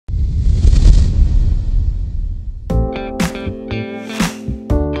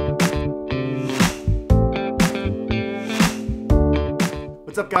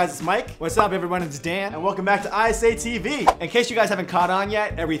guys, it's Mike. What's up, everyone? It's Dan. And welcome back to ISAtv. In case you guys haven't caught on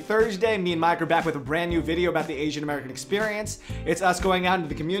yet, every Thursday, me and Mike are back with a brand new video about the Asian American experience. It's us going out into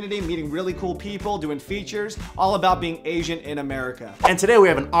the community, meeting really cool people, doing features, all about being Asian in America. And today we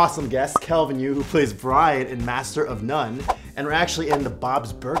have an awesome guest, Kelvin Yu, who plays Brian in Master of None. And we're actually in the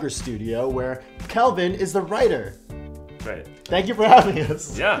Bob's Burger studio where Kelvin is the writer. Right. Thank you for having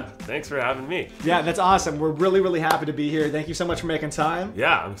us. Yeah, thanks for having me. Yeah, that's awesome. We're really happy to be here. Thank you so much for making time.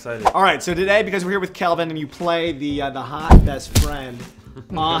 Yeah, I'm excited. All right, so today, because we're here with Kelvin and you play the hot best friend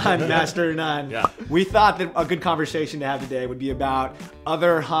on Master of None, Yeah. we thought that a good conversation to have today would be about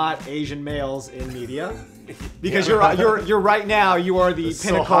other hot Asian males in media. Because you're right now, you are the It's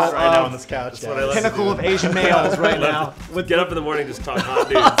pinnacle so hot right now on of this couch. That's what I love. pinnacle of Asian males right now. Get up in the morning, just talk hot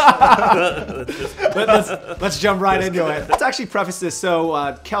dudes. Let's jump right into it. Let's actually preface this.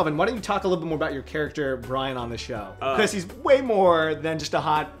 So, Kelvin, why don't you talk a little bit more about your character Brian on the show? Because he's way more than just a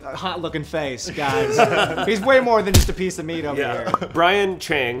hot-looking face, guys. He's way more than just a piece of meat over here. Brian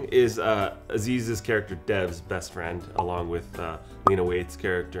Chang is Aziz's character Dev's best friend, along with Lena Waithe's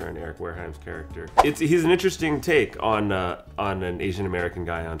character and Eric Wareheim's character. He's an interesting take on an Asian American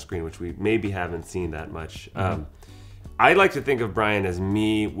guy on screen, which we maybe haven't seen that much. I like to think of Brian as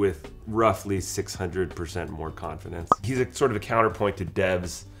me with roughly 600% more confidence. He's a sort of a counterpoint to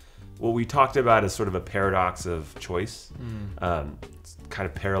Dev's. What we talked about is sort of a paradox of choice, kind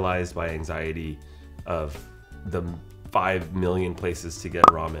of paralyzed by anxiety of the 5 million places to get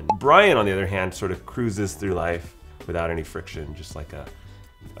ramen. Brian, on the other hand, sort of cruises through life without any friction, just like a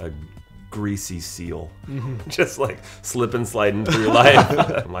greasy seal, just like slip and sliding through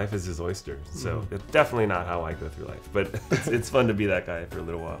life. Life is his oyster, so it's definitely not how I go through life, but it's fun to be that guy for a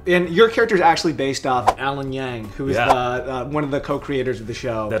little while. And your character is actually based off Alan Yang, who is one of the co-creators of the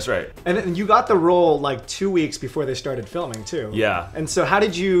show. That's right. And you got the role like 2 weeks before they started filming too. Yeah. And so how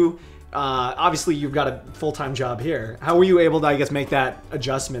did you, obviously you've got a full-time job here. How were you able to, I guess, make that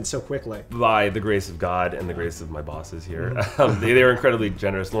adjustment so quickly? By the grace of God and the grace of my bosses here. They were incredibly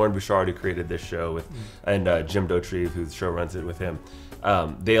generous. Lauren Bouchard, who created this show, and Jim Dotrieve, who the show runs it with him,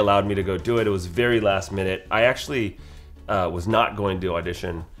 they allowed me to go do it. It was very last minute. I actually was not going to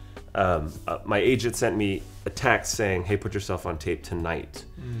audition. My agent sent me a text saying, hey, put yourself on tape tonight.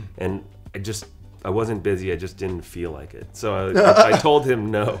 And I wasn't busy, I just didn't feel like it. So I told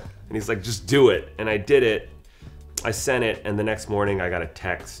him no. And he's like, just do it. And I did it. I sent it, and the next morning I got a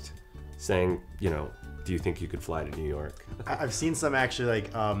text saying, you know, do you think you could fly to New York? I've seen some actually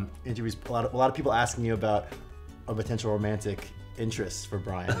like interviews, a lot of people asking you about a potential romantic interest for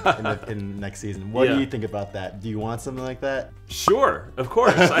Brian in next season. What do you think about that? Do you want something like that? Sure, of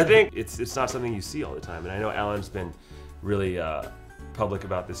course. I think it's not something you see all the time. And I know Alan's been really public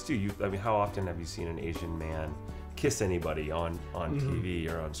about this too. I mean, how often have you seen an Asian man kiss anybody on TV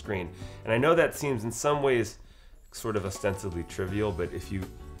or on screen? And I know that seems in some ways sort of ostensibly trivial, but if you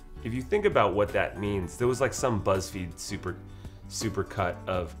think about what that means, there was like some BuzzFeed super cut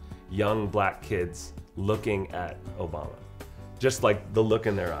of young black kids looking at Obama, just like the look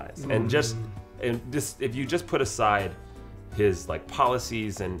in their eyes, and just if you just put aside his like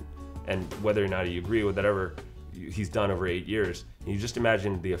policies and whether or not you agree with whatever he's done over 8 years, and you just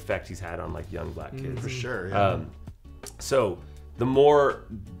imagine the effect he's had on like young black kids. For sure. Yeah. So the more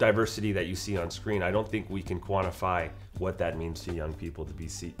diversity that you see on screen, I don't think we can quantify what that means to young people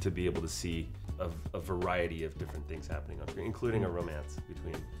to be able to see a variety of different things happening on screen, including a romance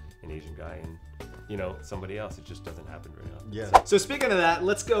between an Asian guy and, you know, somebody else. It just doesn't happen very often. Yeah. So speaking of that,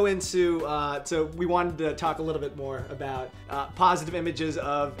 let's go into, so we wanted to talk a little bit more about positive images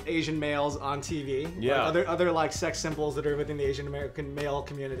of Asian males on TV. Yeah. Like other like sex symbols that are within the Asian American male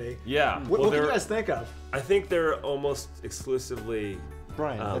community. Yeah. What do you guys think of? I think they're almost exclusively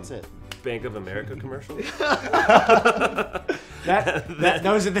Brian, that's it. Bank of America commercials. Those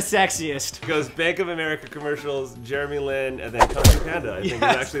are the sexiest. It goes Bank of America commercials, Jeremy Lin, and then Kung Fu Panda. I think is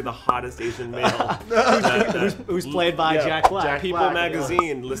actually the hottest Asian male. Who's played by Jack Black. People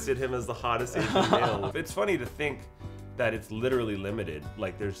magazine listed him as the hottest Asian male. It's funny to think that it's literally limited.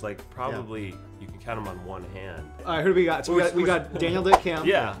 Like there's like probably you can count them on one hand. All right, who do we got? So we got Daniel Day Kim.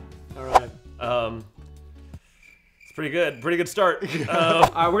 Yeah. All right. It's pretty good. Pretty good start. All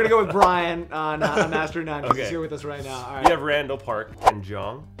right, we're gonna go with Brian on Master of None because he's here with us right now. All right. You have Randall Park and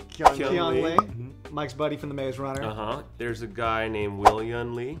Jong. Keon Lee. Mike's buddy from The Maze Runner. There's a guy named Will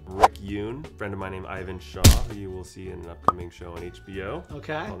Yun Lee. Rick Yoon, friend of mine named Ivan Shaw, who you will see in an upcoming show on HBO.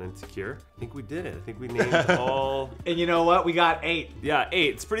 Okay. Called Insecure. I think we did it. I think we named all. And you know what? We got 8. Yeah,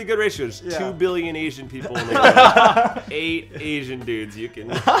 8. It's a pretty good ratio. There's 2 billion Asian people in the world. 8 Asian dudes you can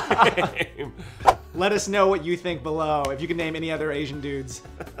name. Let us know what you think below. If you can name any other Asian dudes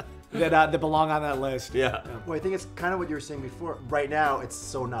that belong on that list. Yeah. Well, I think it's kind of what you were saying before. Right now, it's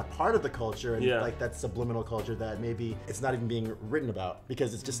so not part of the culture, and like that subliminal culture that maybe it's not even being written about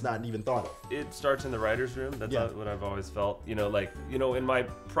because it's just not even thought of. It starts in the writer's room. That's what I've always felt. You know, like, you know, in my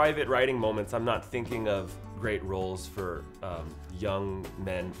private writing moments, I'm not thinking of great roles for young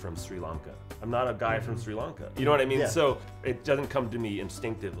men from Sri Lanka. I'm not a guy from Sri Lanka. You know what I mean? Yeah. So it doesn't come to me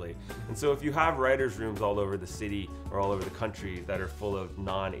instinctively. And so if you have writers' rooms all over the city or all over the country that are full of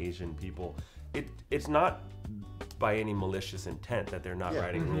non-Asian people, it's not by any malicious intent that they're not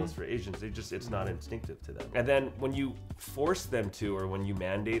writing rules for Asians. It's not instinctive to them. And then when you force them to, or when you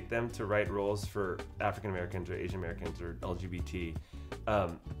mandate them to write roles for African Americans or Asian Americans or LGBT,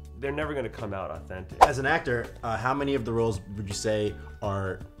 they're never going to come out authentic. As an actor, how many of the roles would you say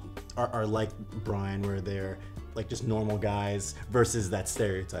are like Brian, where they're like just normal guys versus that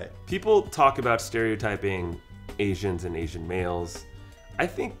stereotype? People talk about stereotyping Asians and Asian males. I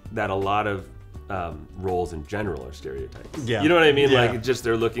think that a lot of roles in general are stereotypes. Yeah. You know what I mean? Yeah. Like, just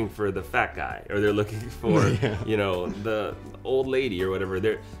they're looking for the fat guy, or they're looking for, you know, the old lady or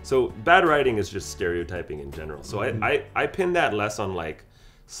whatever. So bad writing is just stereotyping in general. So I pin that less on like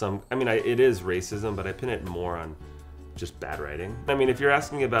it is racism, but I pin it more on just bad writing. I mean, if you're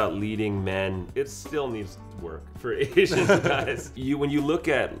asking about leading men, it still needs work for Asian guys. When you look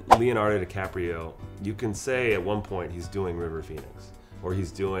at Leonardo DiCaprio, you can say at one point he's doing River Phoenix, or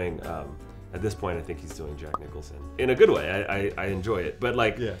he's doing, at this point I think he's doing Jack Nicholson. In a good way, I enjoy it. But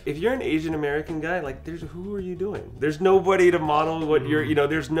like, if you're an Asian American guy, like who are you doing? There's nobody to model what you're, you know,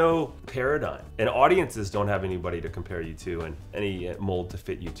 there's no paradigm. And audiences don't have anybody to compare you to and any mold to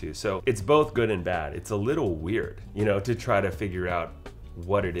fit you to. So it's both good and bad. It's a little weird, you know, to try to figure out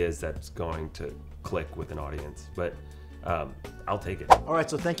what it is that's going to click with an audience. But I'll take it. All right,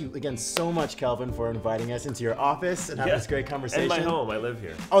 so thank you again so much, Kelvin, for inviting us into your office and having this great conversation. And my home, I live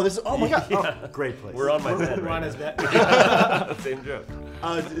here. Oh, oh my God, oh, great place. We're on my bed. We're on his bed. Same joke.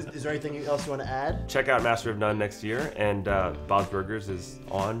 Is there anything else you want to add? Check out Master of None next year, and Bob's Burgers is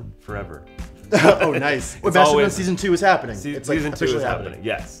on forever. Oh, nice. Well, Master of None Season 2 is happening. Season 2 is happening.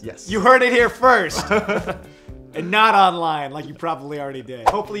 Yes. You heard it here first. And not online, like you probably already did.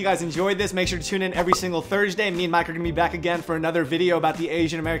 Hopefully you guys enjoyed this. Make sure to tune in every single Thursday. Me and Mike are gonna be back again for another video about the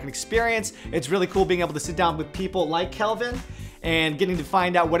Asian American experience. It's really cool being able to sit down with people like Kelvin and getting to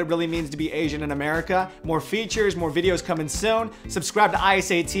find out what it really means to be Asian in America. More features, more videos coming soon. Subscribe to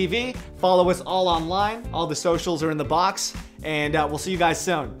ISAtv. Follow us all online. All the socials are in the box. And we'll see you guys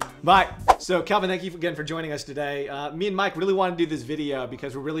soon. Bye. So Kelvin, thank you again for joining us today. Me and Mike really want to do this video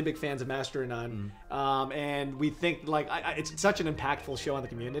because we're really big fans of Master of None. And we think like it's such an impactful show on the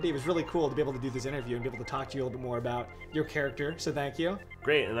community. It was really cool to be able to do this interview and be able to talk to you a little bit more about your character. So thank you.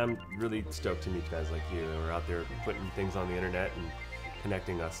 Great, and I'm really stoked to meet guys like you that are out there putting things on the internet and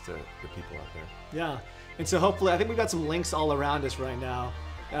connecting us to the people out there. Yeah, and so hopefully, I think we've got some links all around us right now.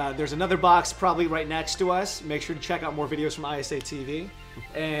 There's another box probably right next to us. Make sure to check out more videos from ISAtv.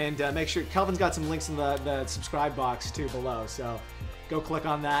 And make sure, Kelvin's got some links in the subscribe box too below. So go click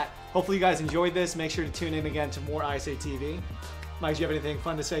on that. Hopefully you guys enjoyed this. Make sure to tune in again to more ISAtv. Mike, do you have anything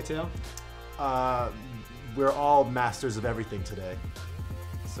fun to say too? We're all masters of everything today.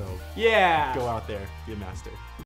 So yeah, go out there, be a master.